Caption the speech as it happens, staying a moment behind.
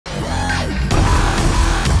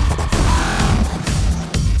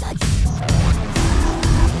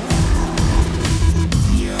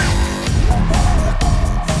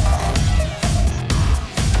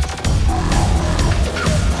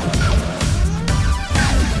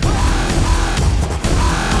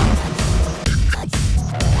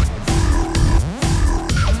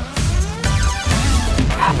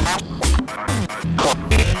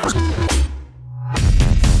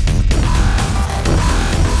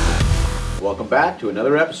Welcome back to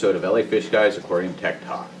another episode of LA Fishguys Aquarium Tech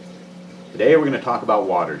Talk. Today we're going to talk about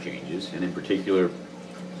water changes, and in particular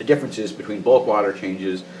the differences between bulk water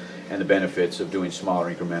changes and the benefits of doing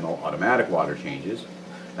smaller incremental automatic water changes.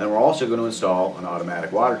 And we're also going to install an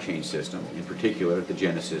automatic water change system, in particular the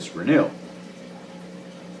Genesis Renew.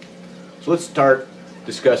 So let's start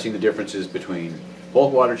discussing the differences between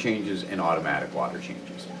bulk water changes and automatic water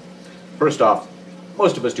changes. First off,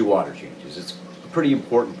 most of us do water changes. It's a pretty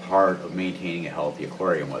important part of maintaining a healthy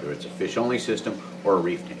aquarium, whether it's a fish-only system or a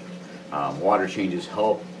reef tank. Water changes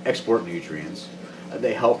help export nutrients.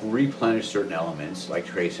 They help replenish certain elements like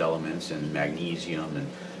trace elements and magnesium and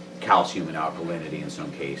calcium and alkalinity in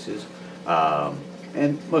some cases.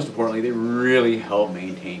 And most importantly, they really help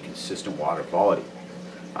maintain consistent water quality.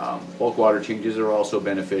 Bulk water changes are also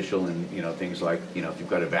beneficial in things like if you've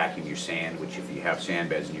got to vacuum your sand, which if you have sand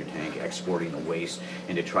beds in your tank, exporting the waste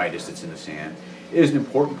and detritus that's in the sand is an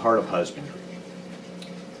important part of husbandry.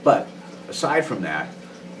 But aside from that,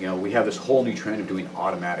 we have this whole new trend of doing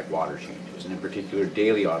automatic water changes, and in particular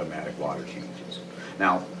daily automatic water changes.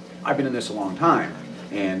 Now, I've been in this a long time,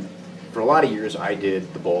 and for a lot of years I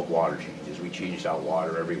did the bulk water changes. We changed out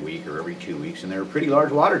water every week or every 2 weeks, and they were pretty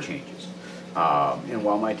large water changes. And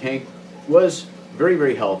while my tank was very,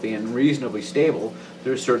 very healthy and reasonably stable,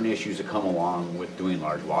 there's certain issues that come along with doing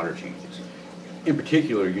large water changes. In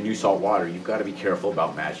particular, your new salt water, you've got to be careful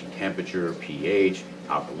about matching temperature, pH,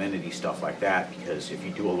 alkalinity, stuff like that, because if you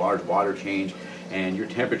do a large water change and your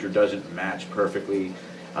temperature doesn't match perfectly,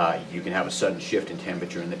 you can have a sudden shift in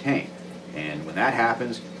temperature in the tank. And when that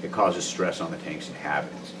happens, it causes stress on the tank's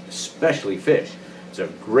inhabitants, especially fish. It's a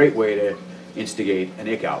great way to instigate an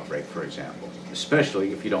ick outbreak, for example,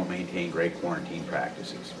 especially if you don't maintain great quarantine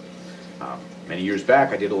practices. Many years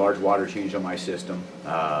back, I did a large water change on my system.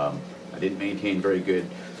 I didn't maintain very good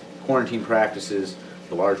quarantine practices.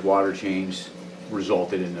 The large water change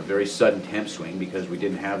resulted in a very sudden temp swing because we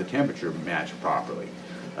didn't have the temperature matched properly.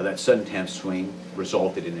 That sudden temp swing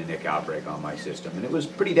resulted in an ick outbreak on my system, and it was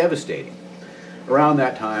pretty devastating. Around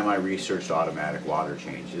that time, I researched automatic water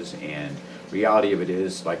changes, and reality of it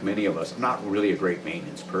is, like many of us, I'm not really a great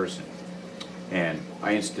maintenance person. And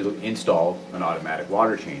I installed an automatic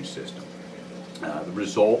water change system. The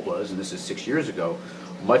result was, and this is 6 years ago,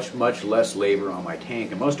 much less labor on my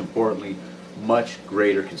tank, and most importantly, much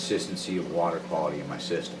greater consistency of water quality in my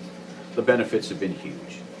system. The benefits have been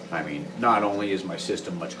huge. I mean, not only is my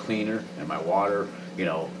system much cleaner and my water,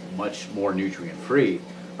 much more nutrient free,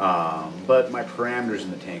 but my parameters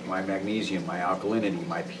in the tank, my magnesium, my alkalinity,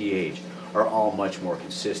 my pH, are all much more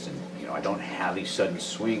consistent. I don't have these sudden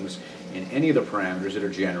swings in any of the parameters that are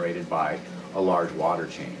generated by a large water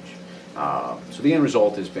change. So the end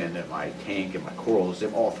result has been that my tank and my corals,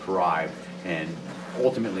 they've all thrived and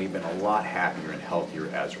ultimately been a lot happier and healthier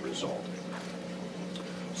as a result.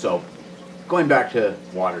 So going back to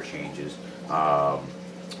water changes, we're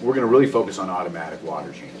going to really focus on automatic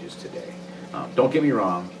water changes today. Don't get me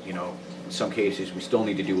wrong, in some cases we still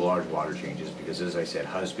need to do large water changes because, as I said,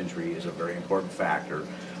 husbandry is a very important factor.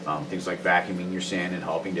 Things like vacuuming your sand and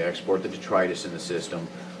helping to export the detritus in the system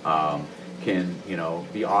can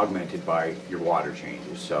be augmented by your water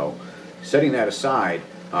changes. So setting that aside,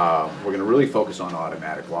 we're going to really focus on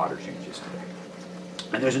automatic water changes today.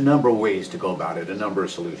 And there's a number of ways to go about it, a number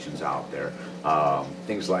of solutions out there.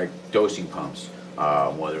 Things like dosing pumps,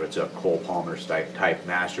 whether it's a Cole Palmer type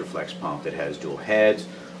Masterflex pump that has dual heads,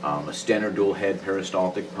 a Stenner dual head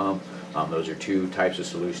peristaltic pump. Those are two types of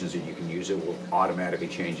solutions that you can use. It will automatically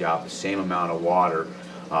change out the same amount of water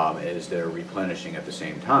as they're replenishing at the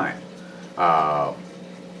same time.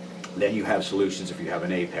 Then you have solutions if you have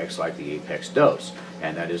an Apex, like the Apex Dose,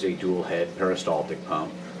 and that is a dual head peristaltic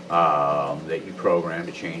pump that you program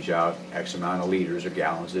to change out X amount of liters or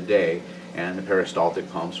gallons a day, and the peristaltic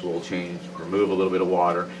pumps will remove a little bit of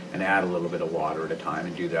water and add a little bit of water at a time,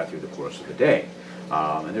 and do that through the course of the day.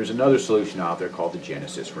 And there's another solution out there called the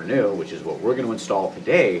Genesis Renew, which is what we're going to install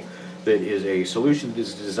today, that is a solution that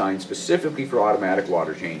is designed specifically for automatic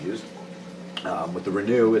water changes. With the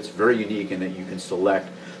Renew, it's very unique in that you can select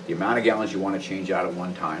the amount of gallons you want to change out at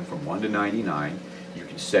one time from 1 to 99. You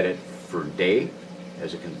can set it for a day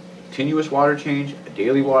as a continuous water change, a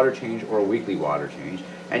daily water change, or a weekly water change,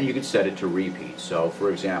 and you can set it to repeat. So for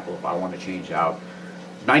example, if I want to change out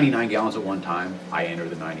 99 gallons at one time, I enter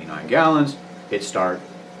the 99 gallons, hit start,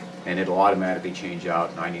 and it'll automatically change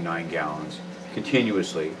out 99 gallons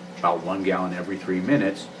continuously, about 1 gallon every 3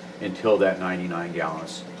 minutes, until that 99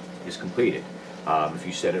 gallons is completed. If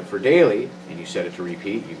you set it for daily and you set it to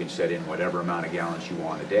repeat, you can set in whatever amount of gallons you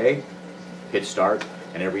want a day, hit start,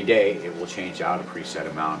 and every day it will change out a preset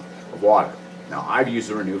amount of water. Now, I've used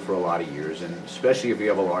the Renew for a lot of years, and especially if you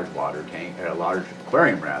have a large water tank, a large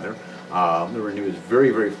aquarium rather, the Renew is very,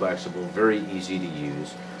 very flexible, very easy to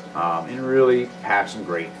use, and really packs some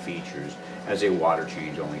great features as a water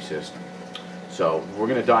change only system. So we're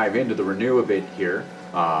going to dive into the Renew a bit here.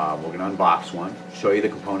 We're going to unbox one, show you the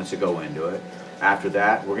components that go into it. After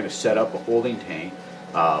that, we're going to set up a holding tank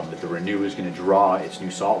that the Renew is going to draw its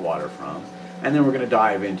new salt water from. And then we're going to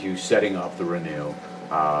dive into setting up the Renew,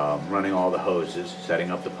 running all the hoses,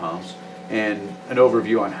 setting up the pumps, and an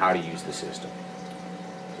overview on how to use the system.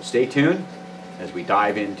 So stay tuned as we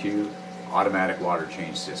dive into automatic water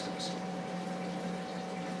change systems.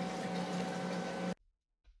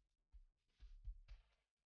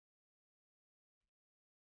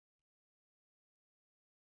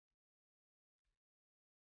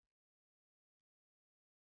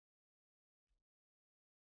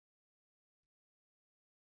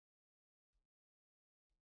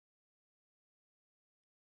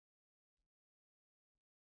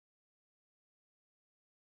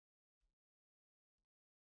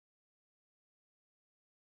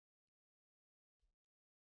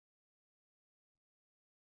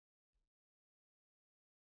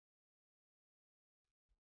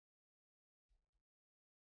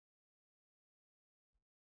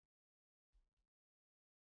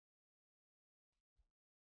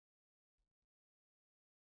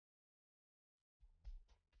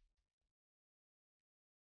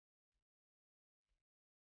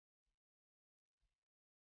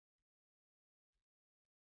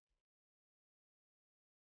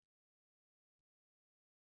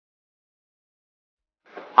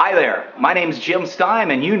 Hi there, my name's Jim Stein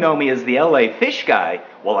and you know me as the LA Fish Guy.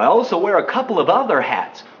 Well, I also wear a couple of other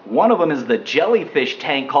hats. One of them is the jellyfish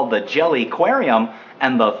tank called the Jelly Aquarium,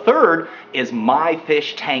 and the third is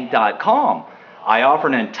myfishtank.com. I offer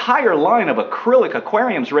an entire line of acrylic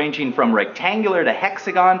aquariums ranging from rectangular to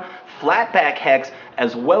hexagon, flatback hex,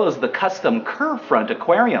 as well as the custom curve front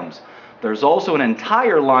aquariums. There's also an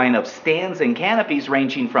entire line of stands and canopies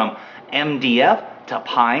ranging from MDF to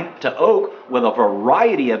pine to oak with a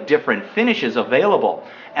variety of different finishes available.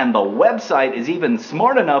 And the website is even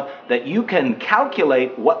smart enough that you can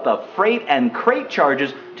calculate what the freight and crate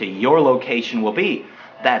charges to your location will be.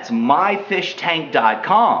 That's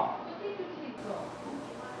myfishtank.com.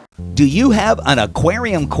 Do you have an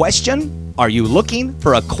aquarium question? Are you looking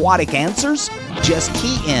for aquatic answers? Just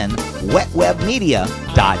key in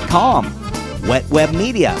wetwebmedia.com. Wet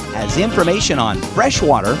Media has information on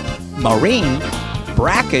freshwater, marine,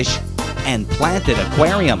 brackish, and planted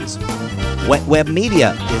aquariums. Wet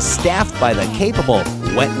Media is staffed by the capable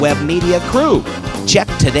Wet Media crew. Check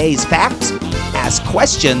today's facts, ask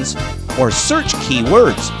questions, or search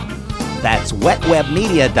keywords. That's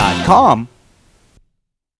wetwebmedia.com.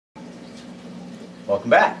 Welcome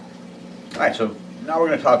back. All right, so now we're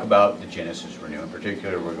going to talk about the Genesis Renew. In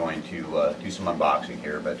particular, we're going to do some unboxing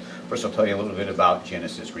here, but first I'll tell you a little bit about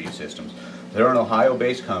Genesis Reef Systems. They're an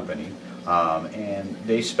Ohio-based company, and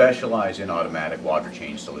they specialize in automatic water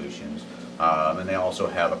change solutions, and they also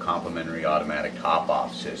have a complementary automatic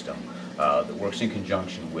top-off system that works in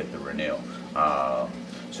conjunction with the Renew.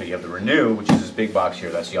 So you have the Renew, which is this big box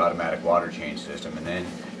here, that's the automatic water change system, and then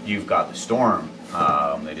you've got the Storm.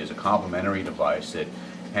 It is a complementary device that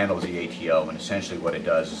handles the ATO, and essentially what it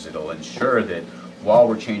does is it'll ensure that while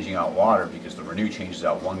we're changing out water, because the Renew changes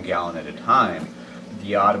out 1 gallon at a time,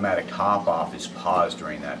 the automatic top-off is paused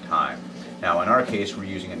during that time. Now in our case we're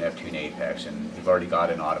using a Neptune Apex, and we've already got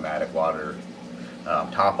an automatic water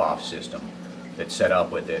top-off system that's set up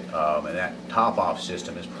with it, and that top-off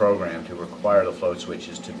system is programmed to require the float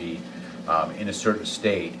switches to be in a certain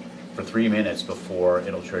state for 3 minutes before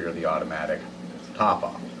it'll trigger the automatic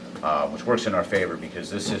top-off. Which works in our favor because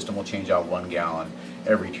this system will change out 1 gallon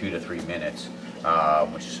every 2 to 3 minutes,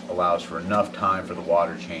 which allows for enough time for the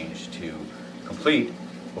water change to complete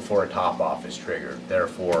before a top-off is triggered.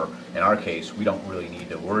 Therefore, in our case, we don't really need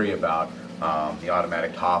to worry about the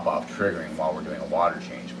automatic top-off triggering while we're doing a water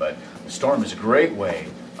change. But the Storm is a great way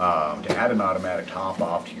to add an automatic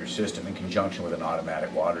top-off to your system in conjunction with an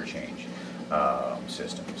automatic water change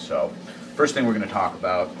system. So first thing we're going to talk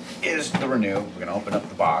about is the Renew. We're going to open up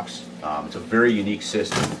the box. It's a very unique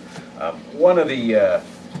system. One of the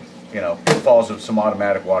pitfalls of some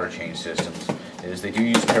automatic water change systems is they do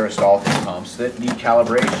use peristaltic pumps that need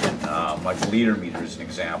calibration. Like the liter meter is an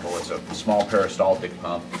example. It's a small peristaltic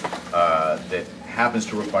pump that happens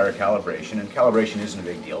to require calibration, and calibration isn't a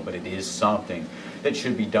big deal, but it is something that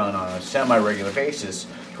should be done on a semi-regular basis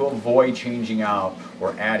to avoid changing out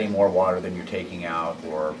or adding more water than you're taking out,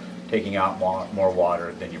 or taking out more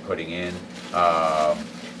water than you're putting in.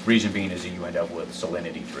 Reason being is that you end up with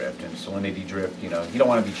salinity drift, and salinity drift, you don't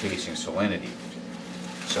want to be chasing salinity.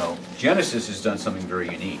 So Genesis has done something very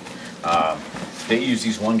unique. They use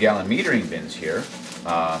these 1 gallon metering bins here,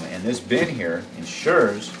 and this bin here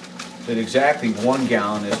ensures that exactly 1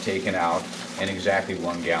 gallon is taken out and exactly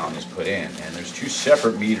 1 gallon is put in. And there's 2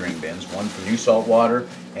 separate metering bins, one for new salt water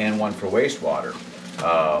and one for wastewater.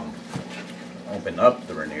 Open up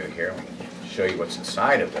the Renew here, we can show you what's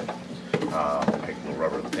inside of it. Take the little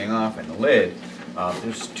rubber thing off and the lid.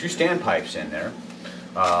 There's 2 standpipes in there.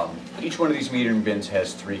 Each one of these metering bins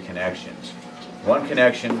has 3 connections. One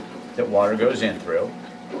connection that water goes in through,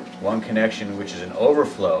 one connection which is an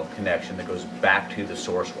overflow connection that goes back to the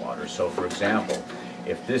source water. So for example,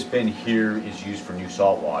 if this bin here is used for new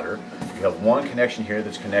salt water, you have one connection here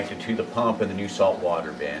that's connected to the pump in the new salt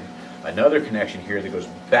water bin, another connection here that goes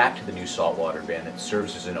back to the new salt water bin that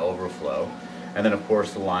serves as an overflow, and then of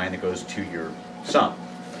course the line that goes to your sump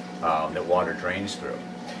that water drains through.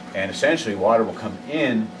 And essentially water will come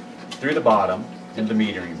in through the bottom into the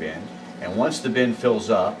metering bin, and once the bin fills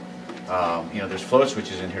up, there's flow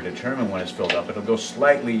switches in here to determine when it's filled up. It'll go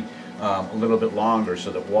slightly a little bit longer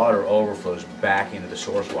so that water overflows back into the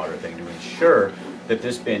source water thing to ensure that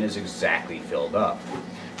this bin is exactly filled up.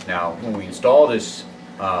 Now when we install this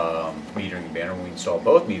metering bin, or when we install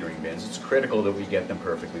both metering bins, it's critical that we get them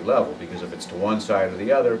perfectly level, because if it's to one side or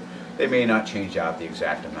the other, they may not change out the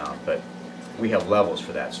exact amount, but we have levels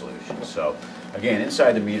for that solution. So again,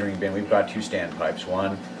 inside the metering bin we've got 2 standpipes,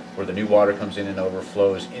 one where the new water comes in and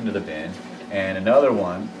overflows into the bin, and another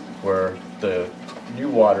one where the new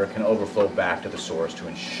water can overflow back to the source to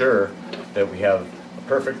ensure that we have a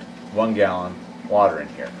perfect 1 gallon water in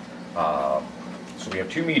here. So we have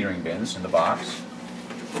 2 metering bins in the box,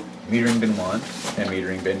 metering bin 1 and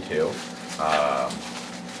metering bin 2.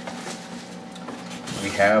 We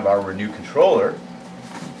have our Renew controller.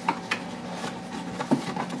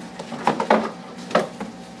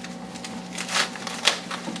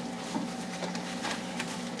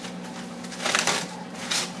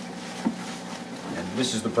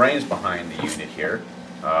 This is the brains behind the unit here.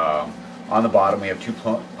 On the bottom we have 2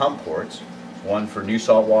 pump ports, one for new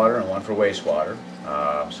salt water and one for wastewater.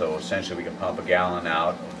 So essentially we can pump a gallon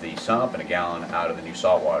out of the sump and a gallon out of the new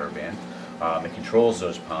salt water bin. It controls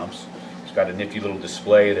those pumps. It's got a nifty little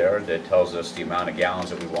display there that tells us the amount of gallons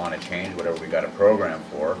that we want to change, whatever we got a program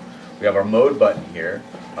for. We have our mode button here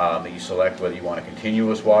that you select whether you want a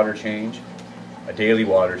continuous water change, a daily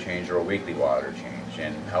water change, or a weekly water change.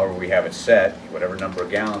 And however we have it set, whatever number of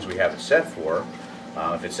gallons we have it set for,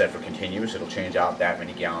 if it's set for continuous, it'll change out that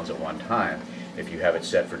many gallons at one time. If you have it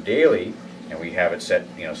set for daily, and we have it set,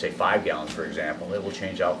 say 5 gallons for example, it will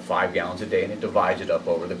change out 5 gallons a day, and it divides it up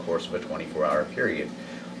over the course of a 24-hour period.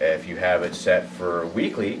 If you have it set for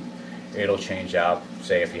weekly, it'll change out,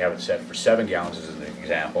 say if you have it set for 7 gallons as an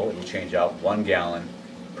example, it will change out 1 gallon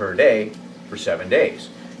per day for 7 days.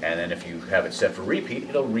 And then if you have it set for repeat,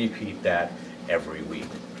 it'll repeat that every week.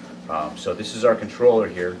 So this is our controller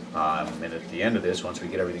here, and at the end of this, once we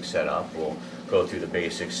get everything set up, we'll go through the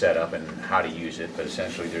basic setup and how to use it, but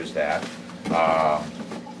essentially there's that.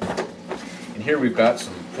 And here we've got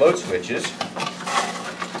some float switches.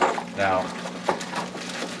 Now,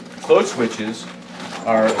 float switches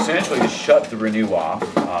are essentially to shut the Renew off.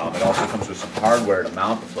 It also comes with some hardware to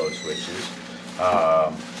mount the float switches.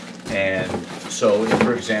 And so if,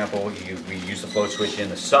 for example, we use the float switch in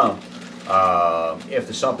the sump, if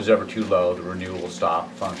the sump is ever too low, the Renew will stop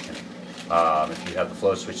functioning. If you have the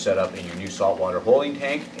flow switch set up in your new saltwater holding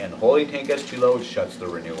tank and the holding tank gets too low, it shuts the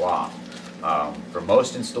Renew off. For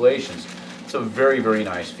most installations, it's a very, very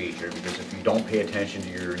nice feature, because if you don't pay attention to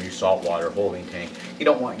your new saltwater holding tank, you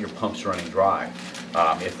don't want your pumps running dry.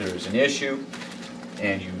 If there's an issue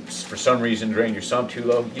and you, for some reason, drain your sump too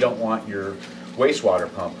low, you don't want your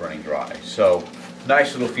wastewater pump running dry. So,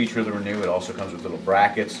 nice little feature of the Renew. It also comes with little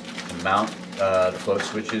brackets to mount the float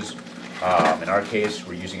switches. In our case,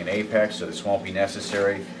 we're using an Apex, so this won't be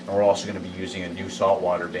necessary. And we're also going to be using a new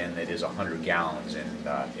saltwater bin that is 100 gallons, and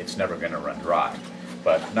it's never going to run dry.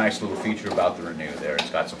 But nice little feature about the Renew there. It's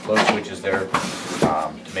got some float switches there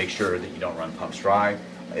to make sure that you don't run pumps dry.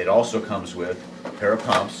 It also comes with a pair of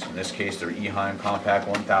pumps. In this case, they're Eheim Compact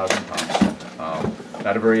 1000 pumps.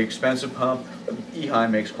 Not a very expensive pump, but Eheim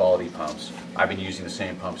makes quality pumps. I've been using the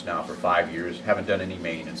same pumps now for 5 years, haven't done any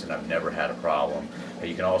maintenance, and I've never had a problem.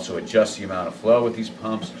 You can also adjust the amount of flow with these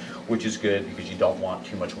pumps, which is good because you don't want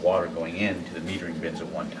too much water going into the metering bins at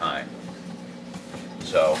one time.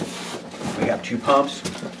 So we have 2 pumps.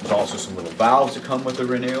 There's also some little valves that come with the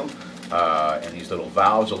Renew, and these little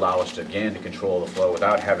valves allow us to, again, to control the flow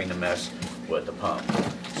without having to mess with the pump.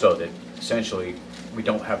 So that essentially we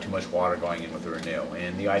don't have too much water going in with the Renew.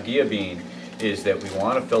 And the idea being is that we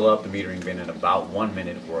want to fill up the metering bin in about 1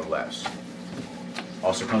 minute or less.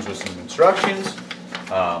 Also comes with some instructions,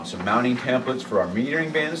 some mounting templates for our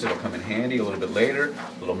metering bins that'll come in handy a little bit later,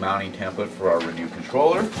 a little mounting template for our Renew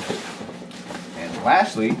controller. And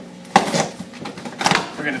lastly,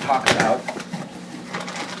 we're going to talk about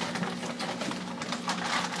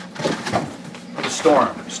the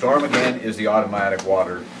Storm. Storm, again, is the automatic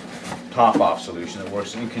water top-off solution that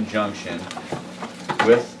works in conjunction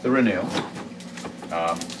with the Renew.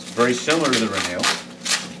 It's very similar to the Renew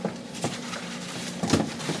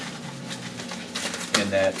in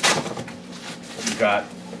that you've got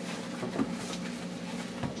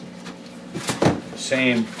the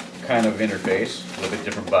same kind of interface, a little bit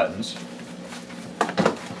different buttons.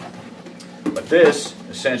 But this,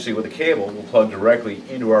 essentially with a cable, will plug directly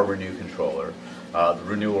into our Renew controller. The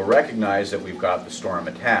Renew will recognize that we've got the Storm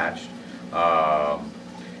attached,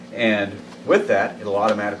 and with that, it'll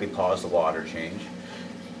automatically pause the water change.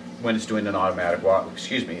 When it's doing an automatic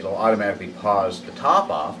it'll automatically pause the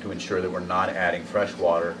top off to ensure that we're not adding fresh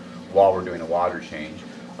water while we're doing a water change.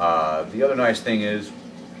 The other nice thing is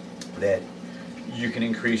that you can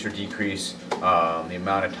increase or decrease the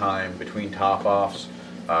amount of time between top offs.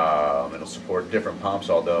 It'll support different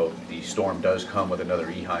pumps, although the Storm does come with another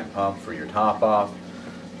Eheim pump for your top off.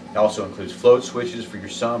 It also includes float switches for your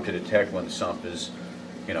sump to detect when the sump is,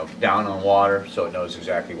 down on water, so it knows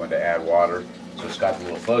exactly when to add water. So it's got the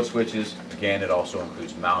little float switches. Again, it also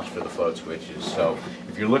includes mounts for the float switches. So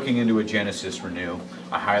if you're looking into a Genesis Renew,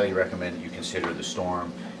 I highly recommend that you consider the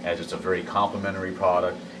Storm, as it's a very complementary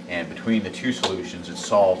product, and between the two solutions it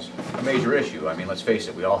solves a major issue. I mean, let's face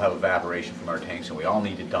it, we all have evaporation from our tanks and we all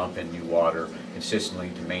need to dump in new water consistently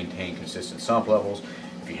to maintain consistent sump levels.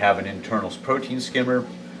 If you have an internal protein skimmer,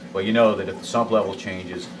 well, you know that if the sump level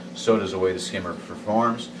changes, so does the way the skimmer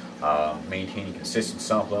performs. Maintaining consistent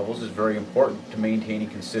sump levels is very important to maintaining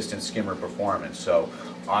consistent skimmer performance. So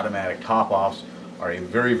automatic top-offs are a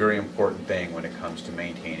very, very important thing when it comes to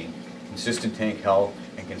maintaining consistent tank health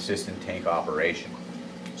and consistent tank operation.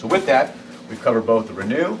 So with that, we've covered both the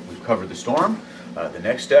Renew, we've covered the Storm. The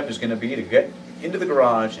next step is going to be to get into the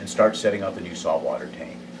garage and start setting up the new saltwater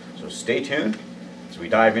tank. So stay tuned as we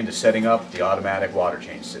dive into setting up the automatic water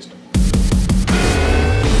change system.